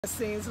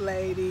Scenes,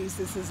 ladies,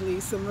 this is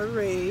Lisa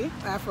Marie,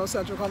 Afro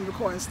Central Home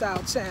Decor and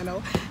Style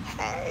channel.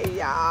 Hey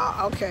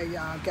y'all, okay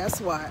y'all,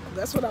 guess what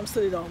I'm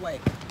sitting on.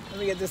 Wait, let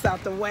me get this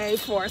out the way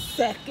for a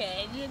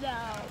second, you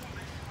know.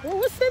 Well,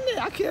 what's in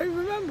there? I can't even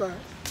remember.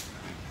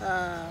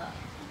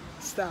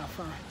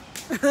 Stuff,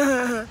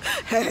 huh?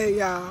 Hey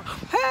y'all,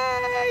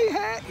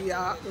 hey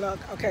y'all, look,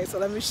 okay, so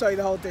let me show you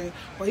the whole thing.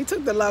 Well, he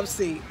took the love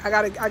seat. I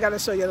gotta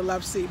show you the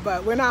love seat,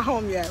 but we're not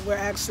home yet. We're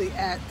actually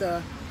at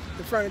the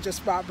furniture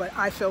spot, but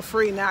I feel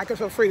free now. I can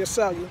feel free to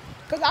show you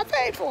because I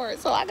paid for it,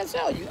 so I can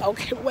show you.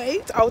 Okay,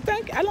 wait. Oh,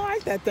 thank you. I don't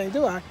like that thing,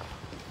 do I?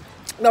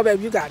 No, babe,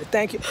 you got it.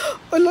 Thank you.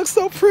 It looks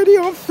so pretty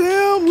on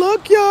film.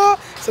 Look, y'all.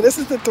 So this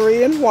is the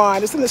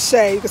 3-in-1. It's in the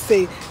shade. You can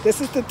see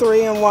this is the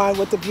 3-in-1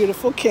 with the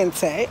beautiful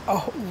Kente.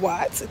 Oh,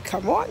 what?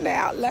 Come on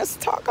now. Let's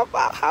talk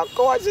about how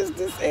gorgeous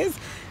this is.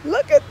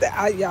 Look at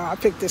that. Y'all, I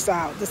picked this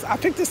out. I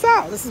picked this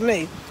out. This is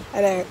me.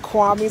 And then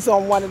Kwame's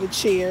on one of the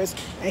chairs.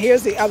 And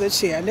here's the other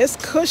chair. And this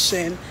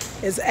cushion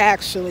is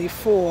actually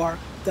for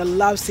the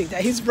love seat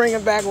that he's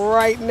bringing back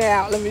right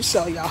now. Let me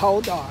show y'all.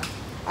 Hold on.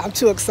 I'm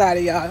too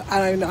excited, y'all. I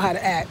don't even know how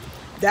to act.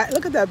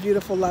 Look at that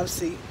beautiful love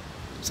seat.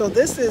 So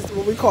this is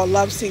what we call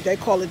love seat. They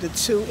call it the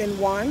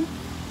 2-in-1.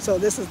 So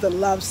this is the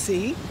love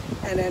seat.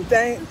 And then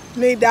thank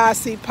me,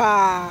 Darcy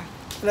Pie.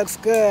 Looks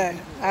good.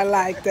 I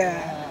like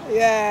that.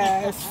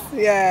 Yes,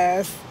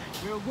 yes.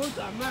 We'll go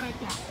to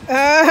America.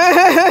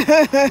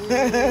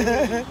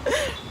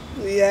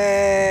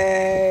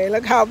 Yay.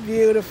 Look how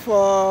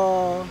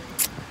beautiful.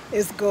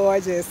 It's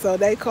gorgeous. So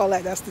they call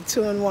that's the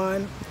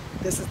 2-in-1.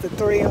 This is the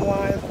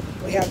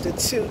 3-in-1. We have the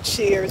 2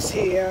 chairs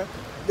here.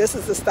 This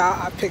is the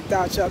style I picked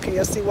out, y'all. Can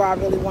you see why I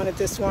really wanted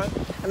this one?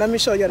 And let me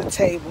show you the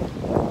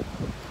table.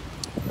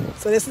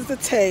 So this is the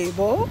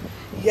table.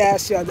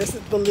 Yes, y'all, this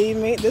is, believe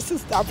me, I'm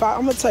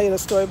going to tell you the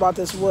story about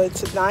this wood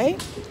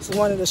tonight. It's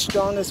one of the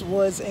strongest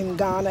woods in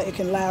Ghana. It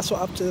can last for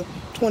up to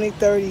 20,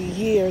 30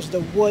 years, the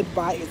wood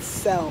by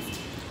itself.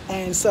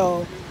 And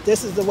so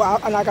this is and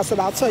like I said,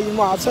 I'll tell you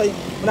more. I'll tell you,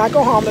 when I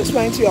go home, I'll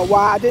explain to you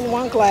why I didn't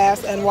want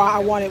glass and why I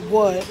wanted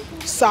wood,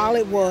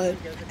 solid wood.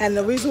 And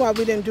the reason why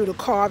we didn't do the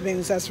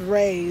carvings that's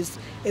raised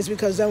is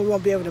because then we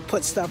won't be able to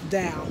put stuff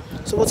down.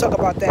 So we'll talk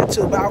about that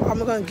too. But I'm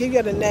going to give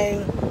you the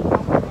name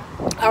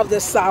of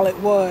this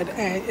solid wood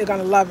and you're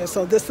gonna love it.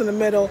 So this in the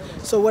middle.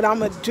 So what I'm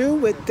gonna do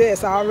with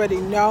this, I already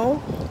know,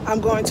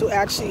 I'm going to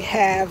actually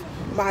have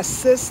my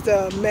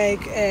sister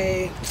make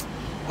a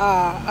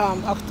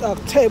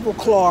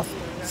tablecloth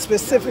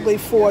specifically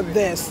for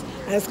this,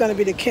 and it's gonna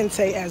be the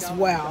Kente as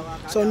well.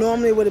 So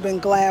normally it would have been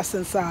glass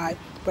inside,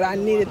 but I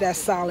needed that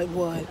solid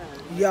wood.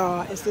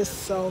 Y'all, is this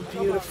so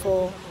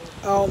beautiful?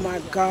 Oh my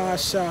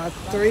gosh,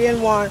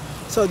 3-in-1.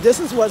 So this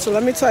is so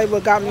let me tell you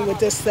what got me with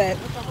this set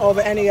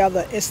over any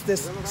other. It's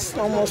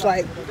almost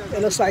like,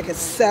 it looks like it's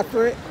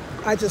separate.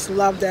 I just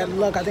love that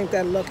look. I think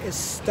that look is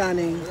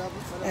stunning.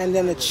 And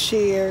then the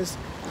chairs.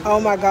 Oh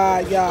my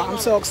God, y'all, I'm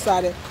so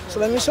excited. So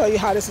let me show you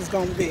how this is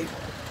gonna be.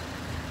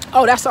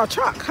 Oh, that's our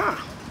truck, huh?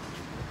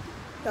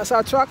 That's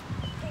our truck,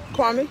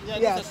 Kwame? Yeah,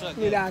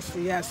 yes,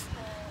 yes.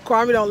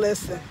 Kwame don't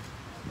listen.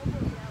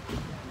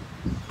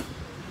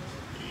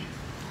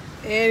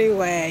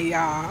 Anyway,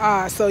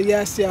 y'all, so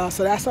yes, y'all,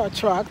 so that's our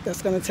truck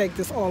that's going to take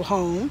this all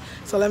home.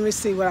 So let me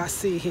see what I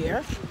see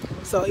here.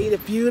 So eat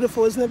it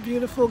beautiful. Isn't it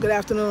beautiful? Good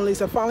afternoon,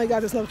 Lisa. I finally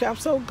got this notification. I'm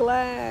so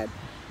glad.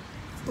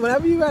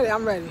 Whenever you're ready,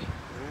 I'm ready.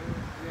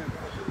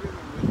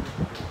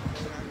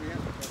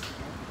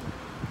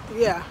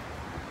 Yeah.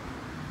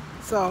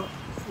 So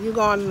you go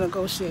on and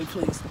negotiate,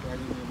 please.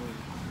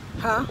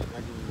 Huh?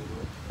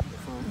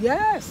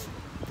 Yes.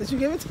 Did you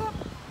give it to him?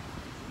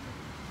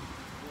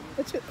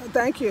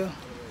 Thank you.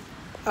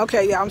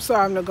 Okay, yeah, I'm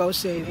sorry I'm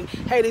negotiating.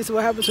 Hey, Lisa,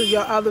 what happened to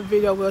your other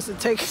video was to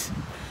take,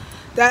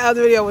 that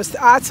other video was,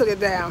 I took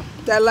it down.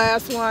 That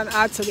last one,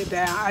 I took it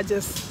down.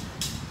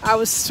 I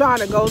was trying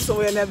to go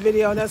somewhere in that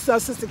video, and then some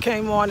sister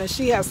came on, and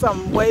she had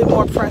something way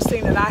more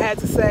pressing than I had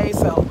to say,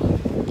 so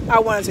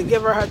I wanted to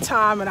give her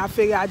time, and I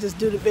figured I'd just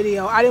do the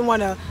video. I didn't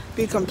want to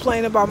be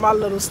complaining about my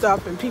little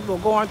stuff and people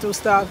going through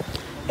stuff.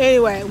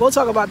 Anyway, we'll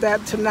talk about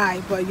that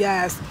tonight, but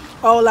yes.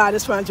 Hola,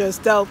 this furniture is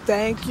dope.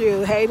 Thank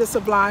you. Hey, the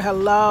Sublime.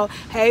 Hello.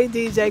 Hey,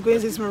 DJ.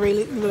 Greetings,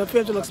 Marie. The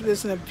furniture looks,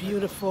 isn't it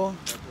beautiful?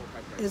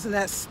 Isn't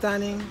that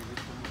stunning?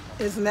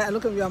 Isn't that?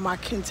 Look at me on my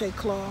Kente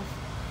cloth,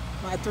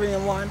 my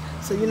 3-in-1.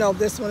 So you know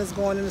this one is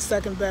going in the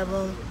second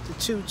bedroom, the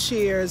 2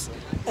 chairs,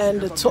 and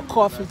the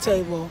coffee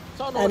table.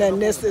 And then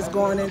this is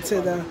going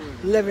into the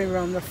living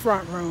room, the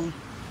front room.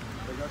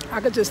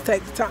 I could just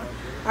take the time.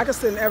 I could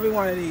sit in every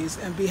one of these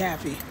and be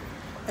happy.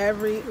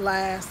 Every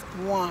last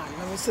one.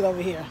 Let me sit over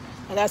here.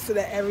 And I sit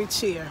at every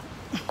chair.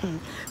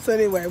 So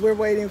anyway, we're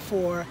waiting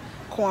for,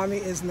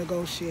 Kwame is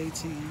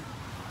negotiating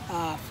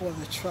for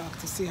the truck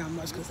to see how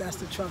much, because that's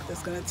the truck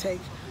that's going to take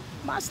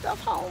my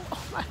stuff home.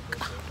 Oh my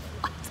God.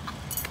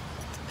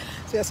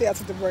 So you see, I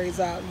took the braids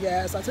out.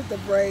 Yes, I took the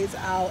braids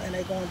out and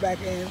they're going back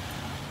in.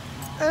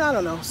 And I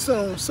don't know,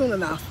 soon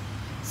enough.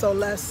 So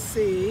let's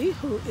see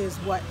who is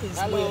what is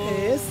where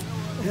is.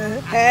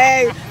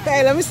 Hey,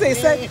 let me see.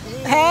 Say,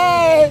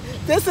 hey,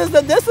 this is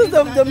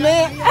the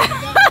man.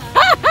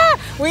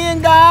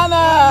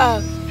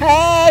 Ghana.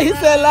 Hey, he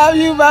said, love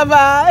you,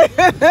 bye-bye.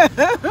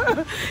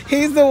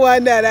 He's the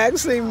one that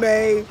actually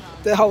made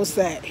the whole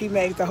set. He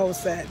made the whole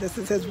set. This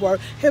is his work,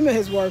 him and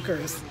his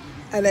workers.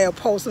 And they are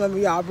posting them.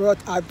 Y'all,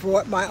 I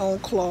brought my own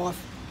cloth.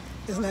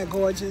 Isn't that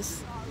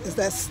gorgeous? Is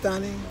that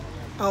stunning?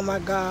 Oh my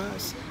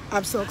gosh.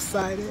 I'm so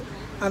excited.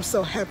 I'm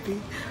so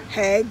happy.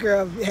 Hey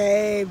girl,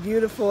 hey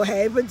beautiful,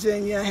 hey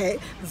Virginia, hey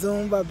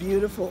Zumba,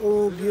 beautiful,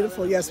 ooh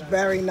beautiful, yes,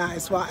 very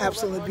nice, wow,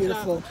 absolutely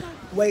beautiful.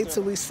 Wait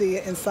till we see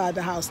it inside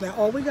the house. Now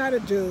all we gotta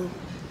do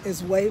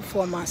is wait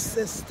for my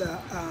sister,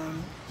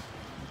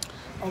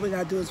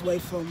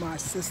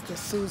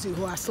 Susie,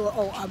 who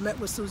I met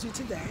with Susie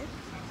today.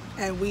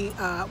 And we,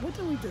 what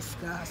did we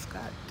discuss?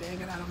 God dang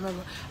it, I don't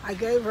remember. I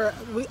gave her,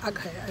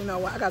 okay, you know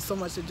what, I got so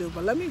much to do,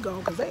 but let me go,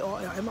 because they all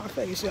in my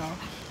face, y'all.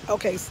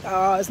 Okay,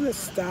 isn't it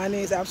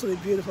stunning? It's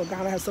absolutely beautiful.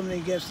 Ghana has so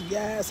many gifts.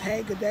 Yes,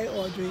 hey, good day,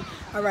 Audrey.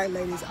 All right,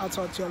 ladies, I'll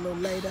talk to you a little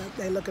later.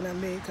 They looking at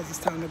me, because it's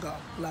time to go.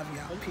 Love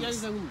y'all.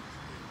 Peace.